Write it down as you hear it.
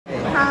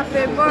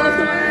Happy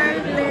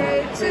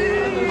birthday to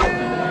you.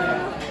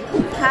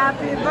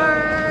 Happy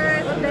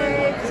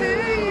birthday to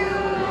you.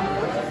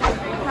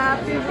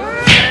 Happy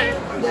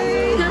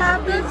birthday,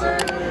 happy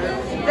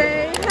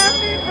birthday,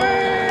 happy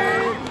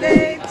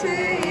birthday to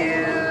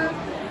you.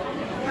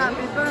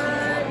 Happy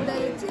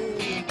birthday to you.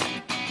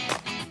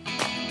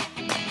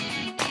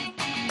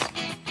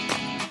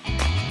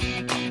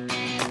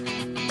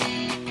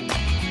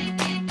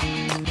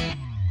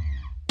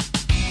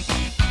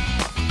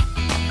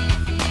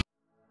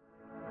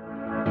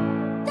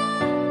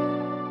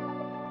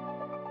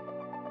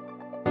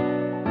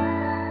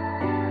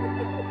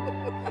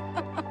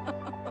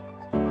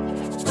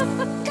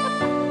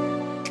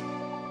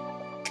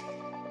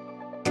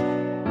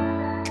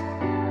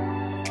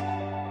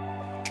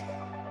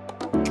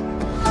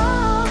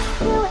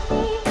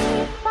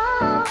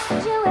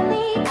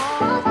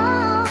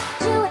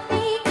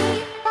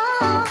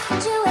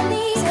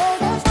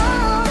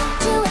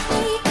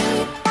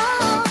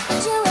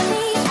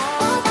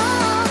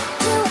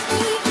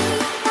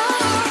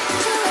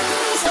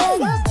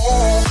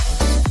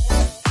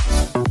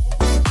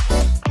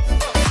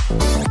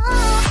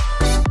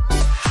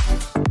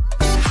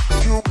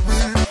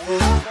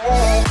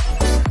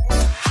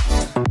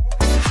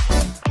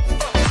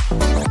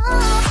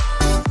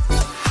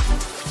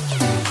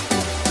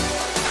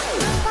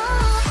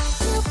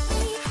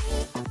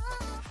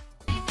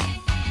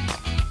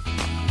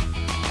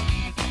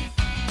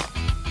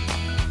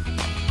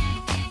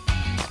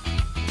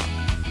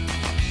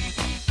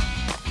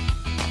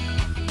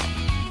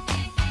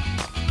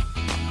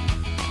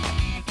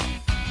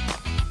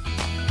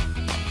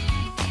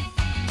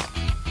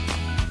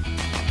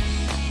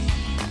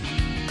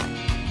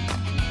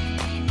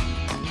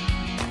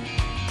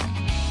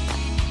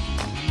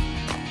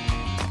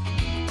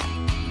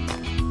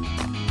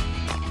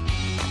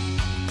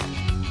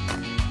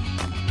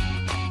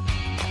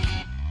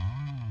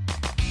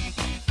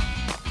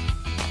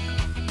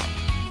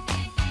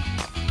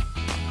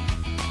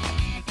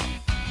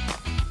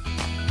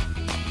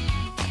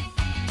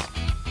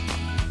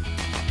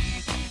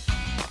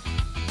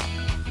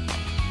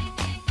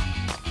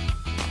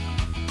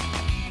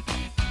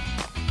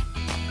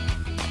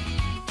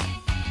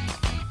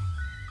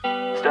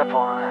 Step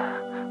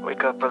 1,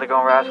 wake up early,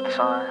 gonna rise with the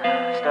sun.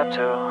 Step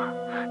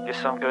 2, get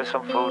some good,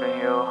 some food in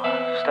you.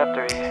 Step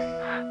 3,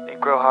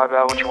 think real hard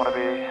about what you wanna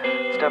be.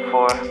 Step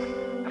 4,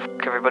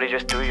 fuck everybody,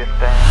 just do your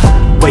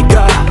thing. Wake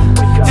up,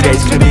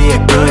 today's gonna be a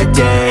good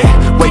day.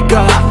 Wake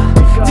up,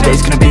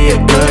 today's gonna be a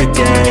good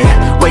day.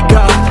 Wake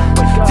up,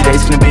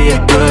 today's gonna be a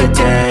good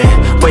day.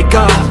 Wake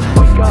up,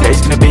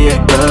 today's gonna be a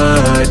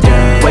good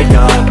day. Wake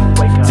up,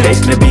 today's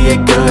gonna be a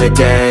good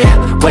day.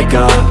 Wake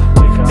up,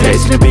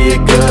 today's gonna be a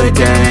good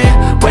day.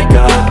 Wake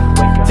up,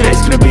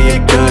 today's gonna be a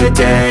good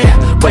day.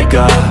 Wake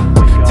up,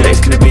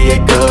 today's gonna be a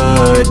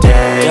good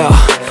day. Yo,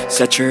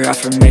 set your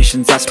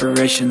affirmations,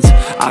 aspirations.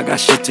 I got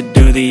shit to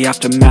do, the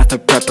aftermath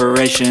of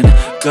preparation.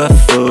 Good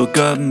food,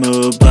 good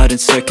mood, blood in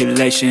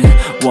circulation.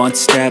 One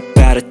step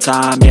at a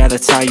time, yeah,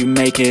 that's how you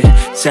make it.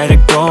 Set a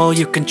goal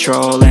you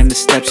control and the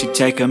steps you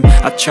take them.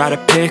 I try to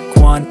pick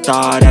one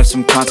thought, have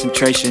some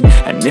concentration.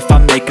 And if I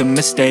make a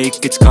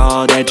mistake, it's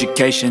called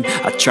education.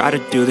 I try to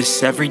do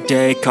this every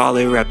day, call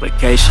it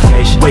replication.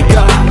 Wake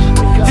up,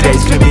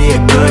 today's gonna be a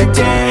good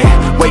day.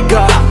 Wake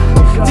up,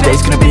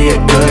 today's gonna be a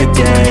good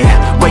day.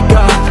 Wake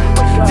up,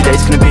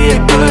 today's gonna be a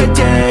good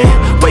day.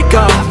 Wake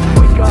up,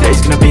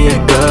 today's gonna be a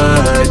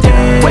good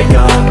day. Wake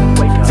up,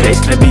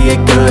 today's gonna be a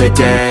good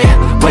day.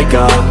 Wake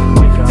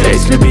up,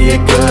 today's gonna be a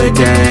good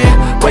day.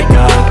 Wake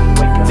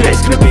up,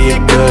 today's gonna be a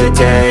good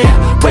day.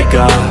 Wake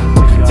up,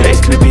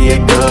 today's gonna be a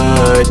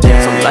good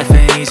day. So life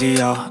ain't easy,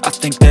 yo, I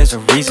think there's a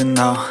reason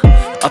though.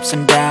 Ups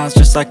and downs,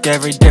 just like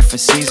every different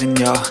season,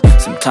 yo.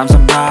 Sometimes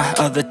I'm high,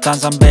 other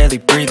times I'm barely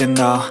breathing,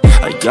 though.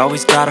 I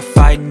always gotta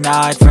fight and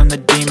hide from the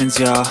demons,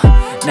 yo.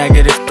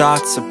 Negative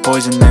thoughts are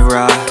poison, they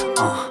rot.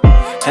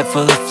 Head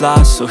full of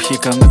flies, so here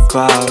come the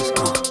clouds.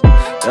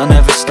 They'll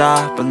never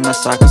stop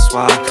unless I can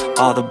swap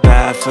all the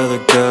bad for the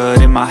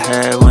good in my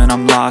head when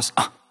I'm lost.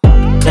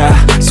 Yeah,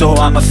 so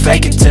I'ma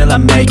fake it till I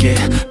make it.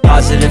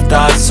 Positive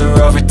thoughts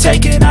are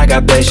overtaken, I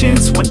got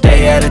patience. One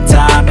day at a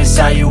time is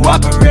how you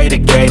operate a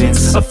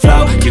cadence. A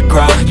flow, you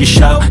grow, you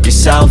show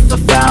yourself a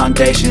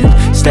foundation.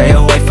 Stay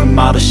away from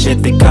all the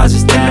shit that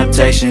causes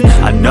temptation.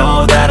 I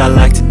know that I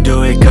like to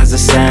do it cause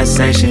it's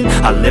sensation.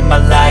 I live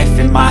my life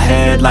in my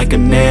head like a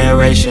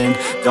narration.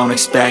 Don't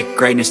expect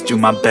greatness, do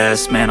my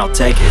best, man, I'll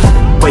take it.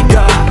 Wake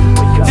up,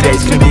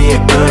 today's gonna be a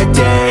good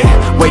day.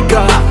 Wake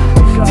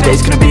up,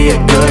 today's gonna be a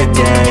good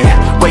day.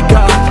 Wake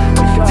up,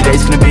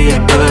 today's gonna be a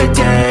good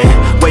day.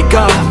 Wake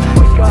up,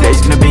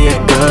 today's gonna be a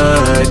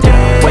good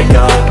day. Wake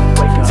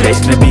up, today's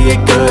gonna be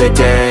a good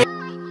day.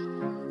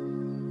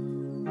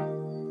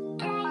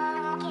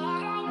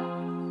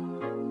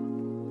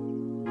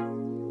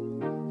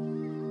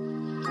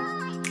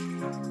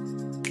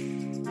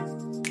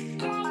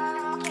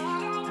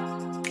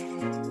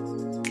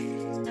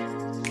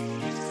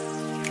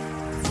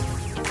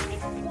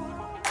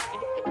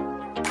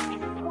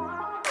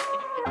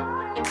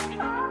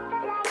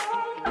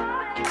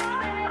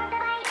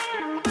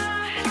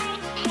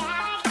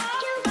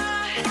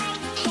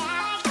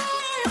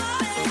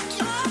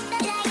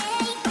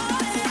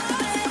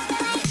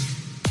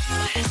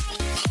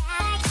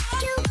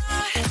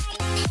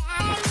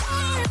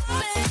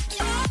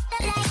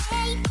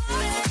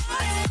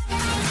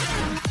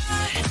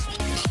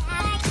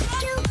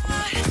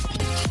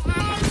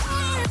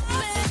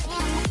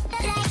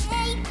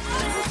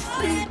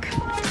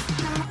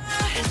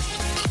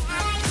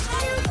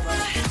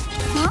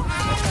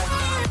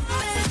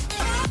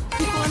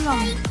 ano?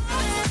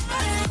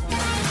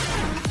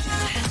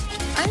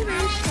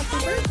 Irish, happy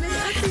birthday,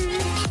 ate!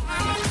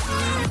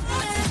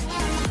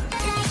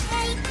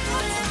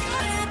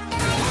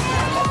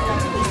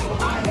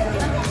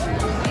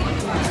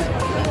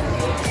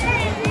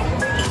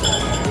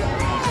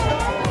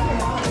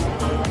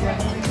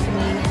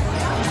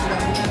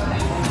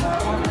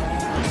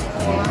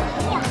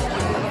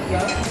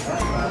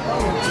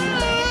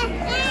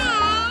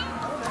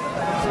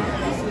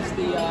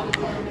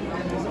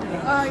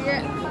 Oh,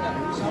 yeah.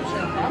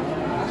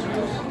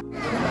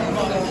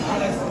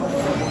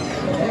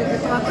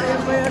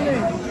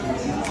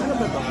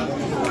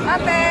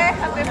 Ate,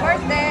 happy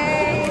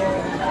birthday!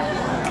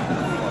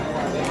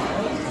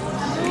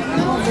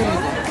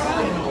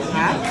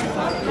 Ha?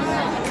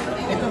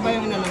 Ito ba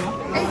yung inano mo?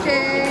 AJ!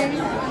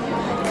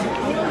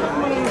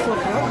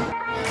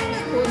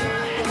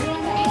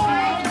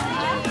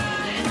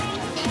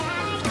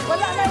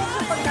 Wala na yun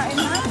sa pagkain,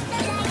 ha?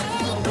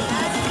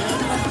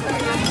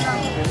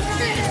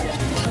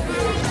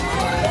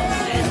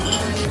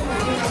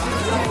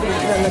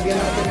 Lagyan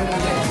natin ng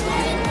ano.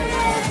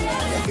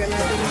 Lagyan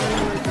natin ng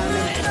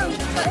kanin.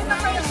 Kain na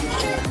kayo.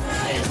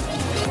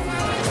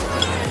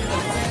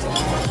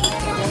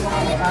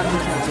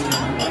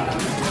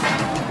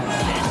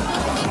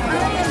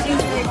 Ano yan,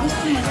 AJ?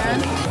 Gusto mo yan?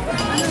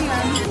 Ano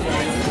yan?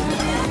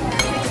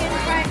 Chicken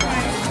fried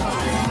rice.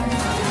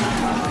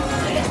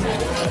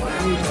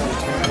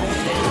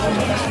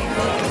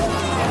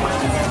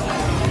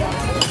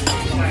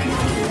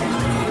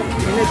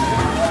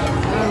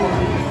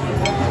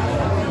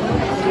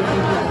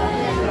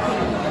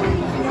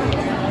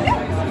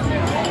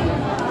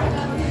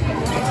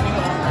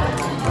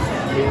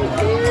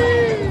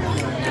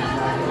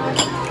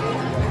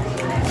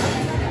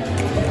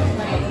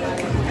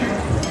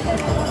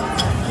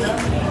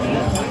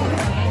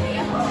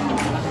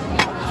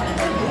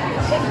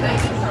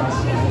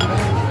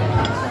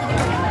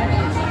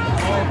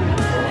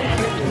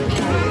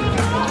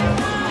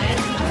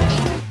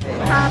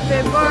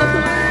 Happy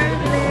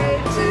birthday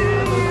to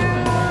you.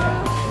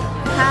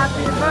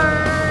 Happy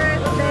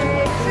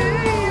birthday to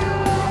you.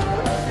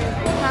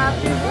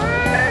 Happy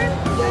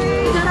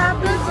birthday,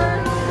 happy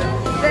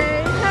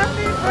birthday,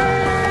 happy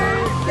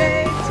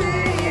birthday to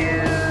you.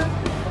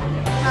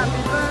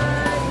 Happy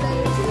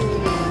birthday to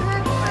you.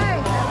 Hey,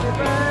 happy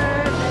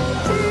birthday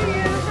to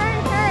you. Hey,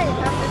 hey,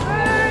 happy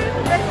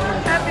birthday,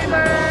 happy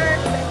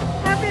birthday,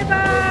 happy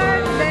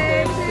birthday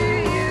to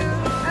you.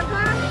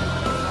 Apa?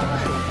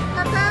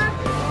 Apa?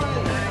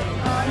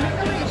 Oh, make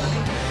a wish.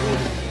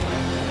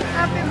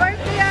 Happy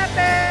birthday,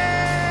 ate!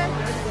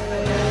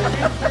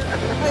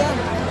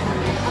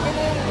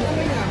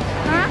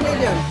 Ha?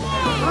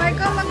 Oh,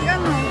 ikaw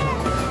mag-ano?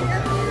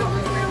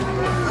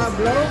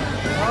 Blow?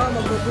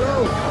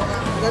 Mag-blow.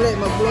 Dali,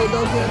 mag-blow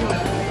daw siya.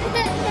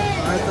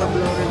 Ito,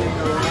 blow rin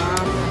ito.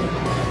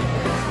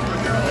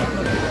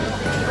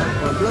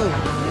 Blow.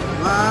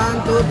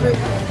 1, 2, 3.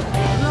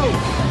 Blow.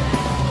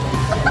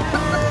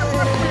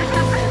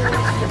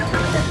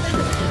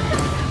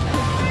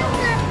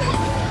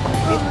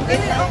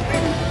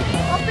 Open.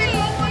 Open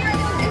mo muna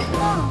yung gift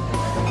mo.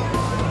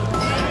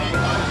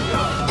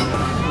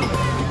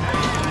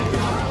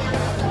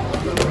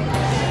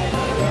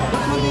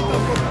 Put mo dito.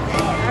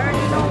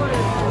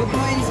 Put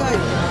mo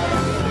inside.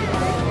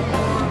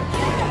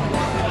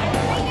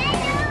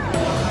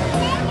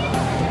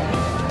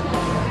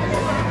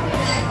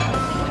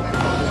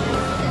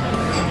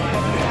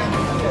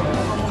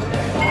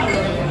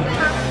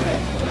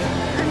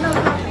 Ano,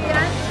 happy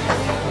yan?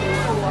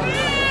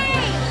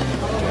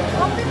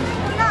 Open mo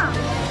muna.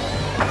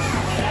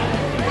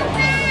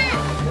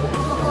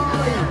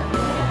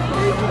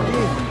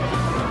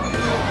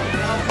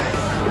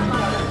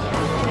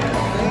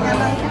 Kaya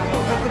lang,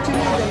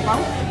 cappuccino dyan,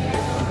 Pao?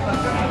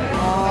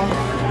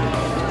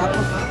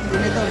 Tapos,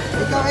 ganito.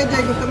 Ikaw, AJ,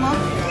 gusto mo?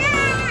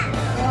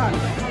 Ayan.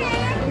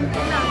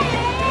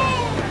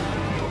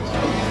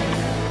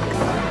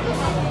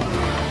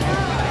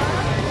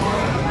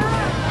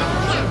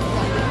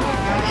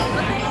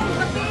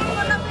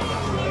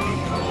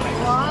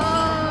 Wow!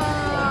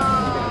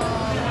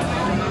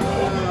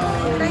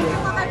 Thank you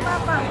mga kay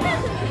Papa.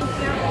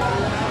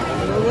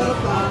 You're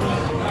welcome.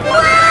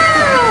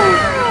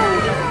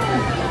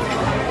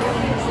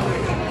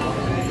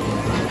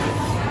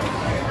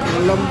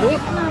 Ang lambot.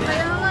 Na,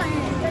 kaya nga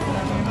eh.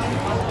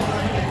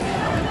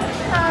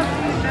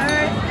 Happy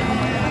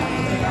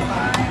birthday,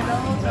 my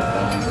logo.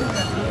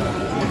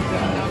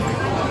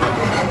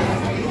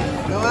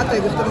 Ikaw, ate,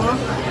 gusto mo?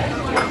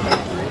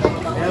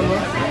 Ayan mo?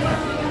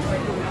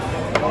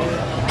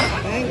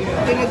 Thank you.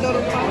 Tinidor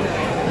pa.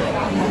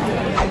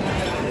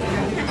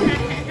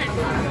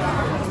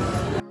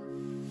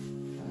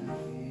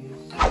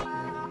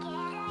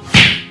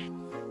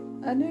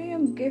 Ano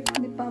yung gift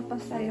ni Papa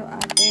sa'yo,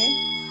 ate?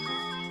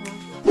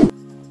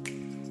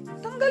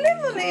 Tanggalin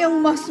mo na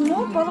yung mask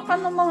mo. Para ka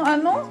namang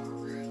ano?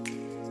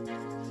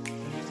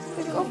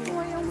 Take off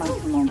mo yung mask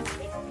mo.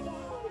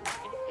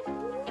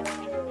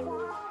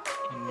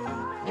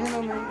 Ayan o,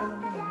 may ano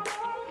mo.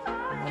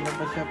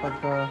 Malabas siya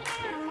pagka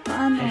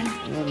Paano?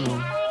 Ano?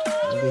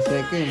 Hindi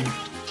second.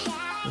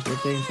 Tapos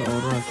ito yung sa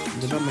oras.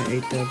 Di ba may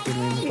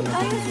 8:39 na pala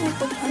Ayos tayo? mo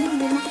pag ano,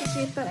 hindi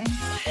makikita eh.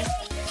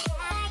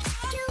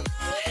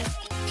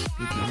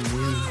 Kita mo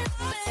yun.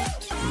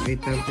 Yung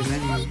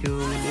 8:39, medyo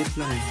maliit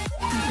lang eh.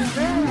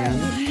 Ayan.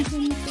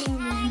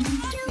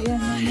 Ayan.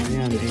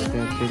 Ayan,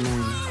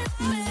 8:39.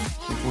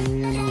 So kung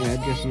yan ang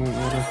i-adjust mo yung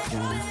oras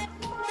dyan,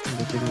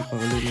 dating mo pa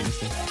uli na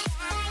isa.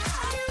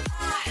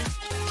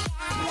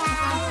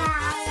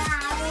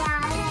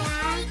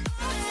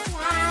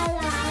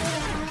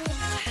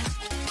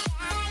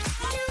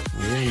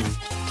 Ayan o.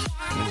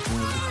 Ayan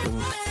kung gusto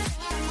mo.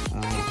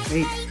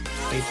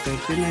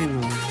 8:39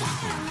 o.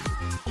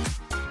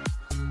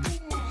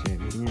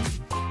 7 yan.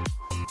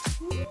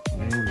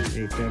 Ayan,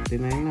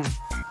 8:39 na.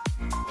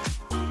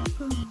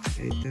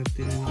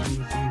 8:39 na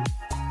ano siya.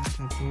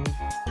 Tapos,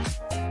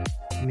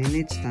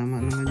 minutes. Tama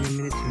naman yung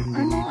minutes.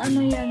 Ano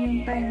yan yung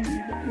time?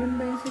 Yun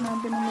ba yung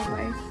sinabi ng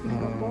babae?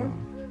 Singapore?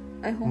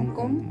 Ay, Hong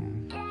Kong?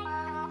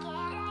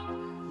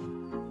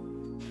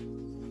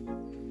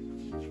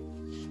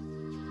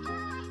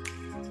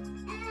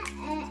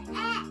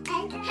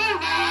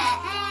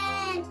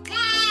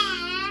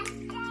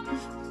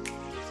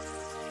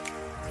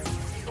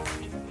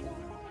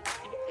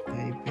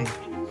 Taipei.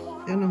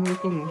 Yan ang Hong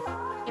Kong oh.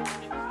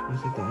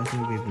 Nasa taas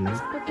ng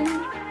wavelength. Pati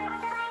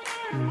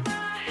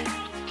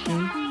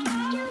Yan.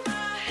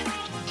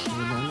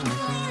 Wala na.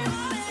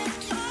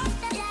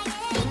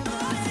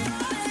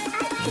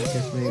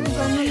 Adjust na yung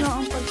gano'n lang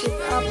ang pag-pick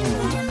up.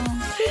 Ano?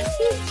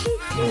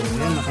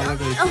 yan,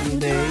 nakalagay.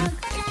 Sunday.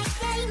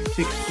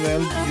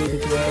 6/12, June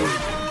 12.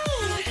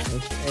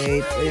 Tapos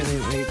 8. Ayan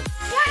yung 8.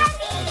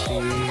 Pati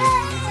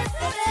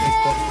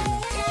 8:40 na.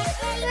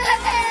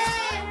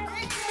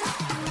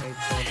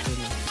 8:40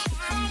 na.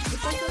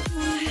 Ipasok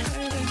mo yung sa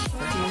ere.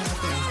 Pati yung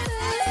ate.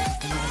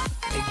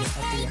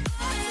 Ate yan.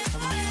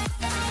 Tama.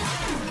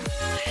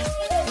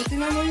 O,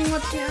 tingnan mo yung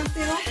watch ni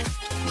ate, oh.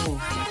 Oh.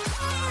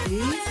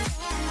 See?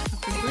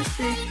 Happy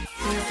birthday.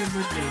 Say happy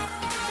birthday.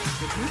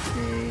 Happy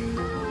birthday.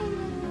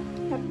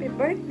 Happy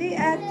birthday,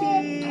 ate.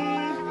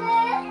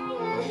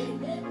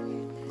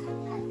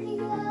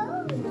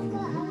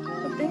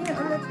 Patingin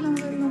ulit ng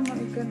relo mo.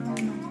 Ikaw na,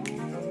 ano.